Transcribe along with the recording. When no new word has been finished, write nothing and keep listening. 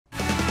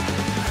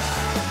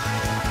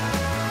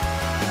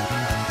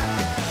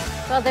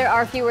Well, there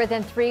are fewer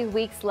than 3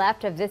 weeks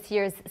left of this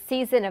year's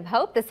Season of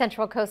Hope, the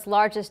Central Coast's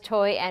largest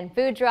toy and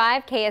food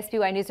drive.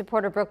 KSBY News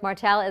reporter Brooke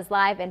Martell is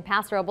live in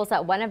Paso Robles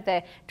at one of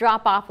the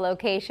drop-off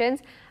locations.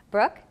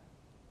 Brooke?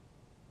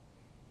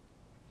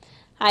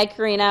 Hi,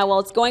 Karina. Well,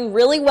 it's going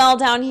really well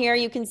down here.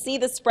 You can see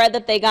the spread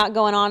that they got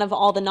going on of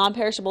all the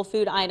non-perishable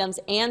food items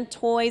and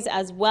toys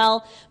as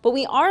well. But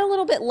we are a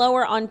little bit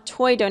lower on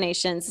toy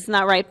donations. Isn't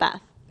that right, Beth?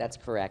 That's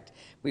correct.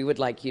 We would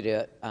like you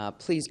to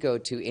please go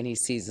to any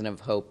Season of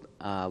Hope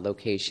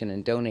location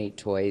and donate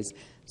toys,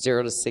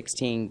 0 to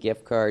 16,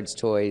 gift cards,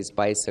 toys,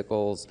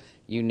 bicycles,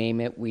 you name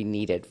it, we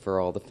need it for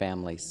all the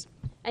families.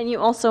 And you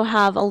also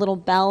have a little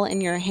bell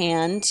in your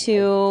hand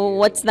too.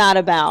 What's that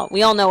about?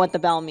 We all know what the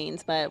bell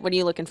means, but what are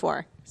you looking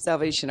for?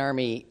 Salvation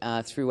Army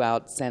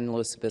throughout San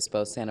Luis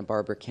Obispo, Santa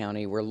Barbara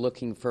County, we're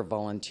looking for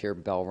volunteer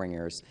bell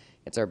ringers.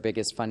 It's our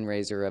biggest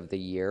fundraiser of the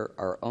year,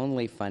 our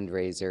only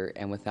fundraiser,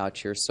 and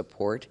without your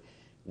support,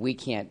 we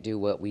can't do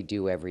what we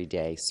do every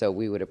day. So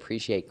we would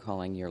appreciate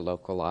calling your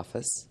local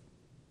office.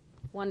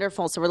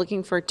 Wonderful. So we're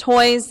looking for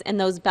toys and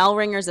those bell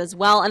ringers as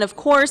well. And of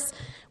course,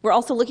 we're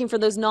also looking for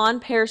those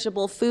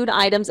non-perishable food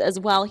items as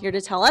well. Here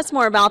to tell us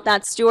more about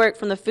that, Stuart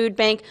from the Food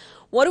Bank.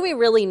 What do we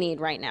really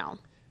need right now?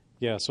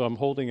 Yeah, so I'm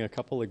holding a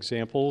couple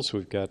examples.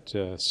 We've got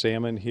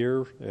salmon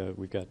here.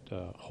 We've got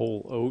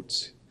whole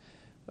oats.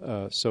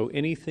 So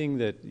anything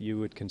that you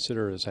would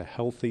consider as a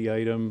healthy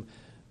item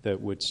that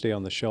would stay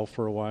on the shelf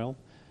for a while,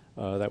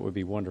 that would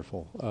be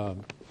wonderful.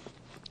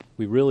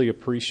 We really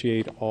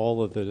appreciate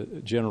all of the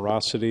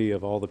generosity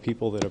of all the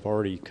people that have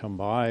already come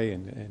by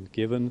and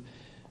given,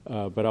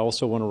 but I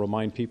also want to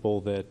remind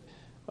people that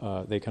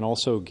they can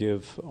also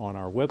give on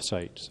our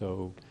website,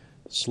 so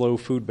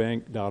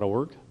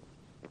slowfoodbank.org,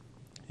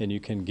 and you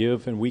can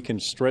give, and we can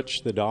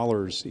stretch the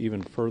dollars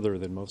even further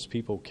than most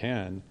people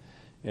can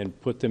and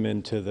put them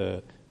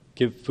into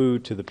give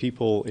food to the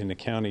people in the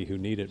county who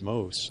need it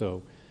most.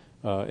 So,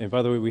 and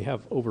by the way, we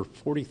have over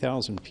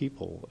 40,000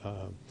 people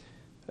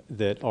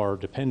that are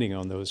depending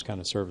on those kind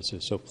of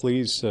services. So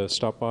please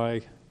stop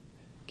by,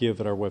 give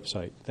at our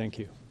website. Thank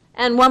you.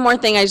 And one more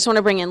thing, I just want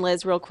to bring in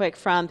Liz real quick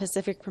from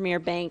Pacific Premier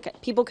Bank.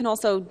 People can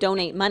also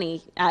donate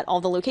money at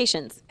all the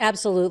locations.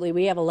 Absolutely.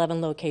 We have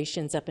 11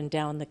 locations up and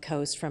down the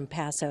coast from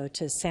Paso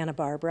to Santa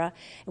Barbara.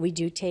 We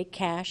do take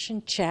cash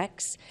and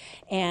checks,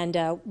 and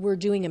we're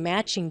doing a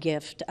matching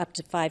gift up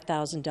to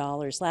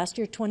 $5,000. Last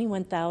year,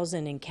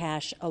 $21,000 in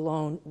cash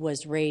alone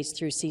was raised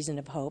through Season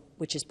of Hope,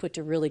 which is put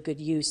to really good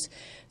use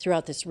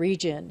throughout this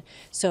region.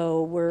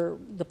 So we're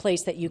the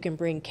place that you can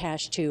bring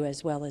cash to,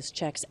 as well as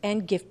checks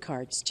and gift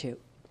cards to.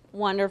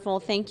 Wonderful.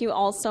 Thank you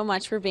all so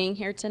much for being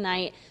here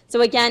tonight.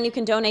 So again, you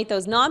can donate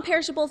those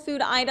non-perishable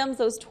food items,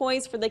 those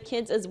toys for the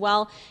kids as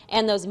well,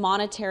 and those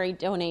monetary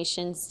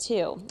donations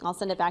too. I'll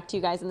send it back to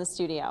you guys in the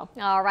studio.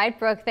 All right,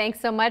 Brooke, thanks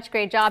so much.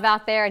 Great job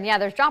out there. And yeah,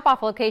 there's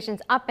drop-off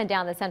locations up and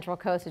down the Central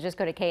Coast, so just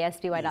go to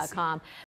ksby.com.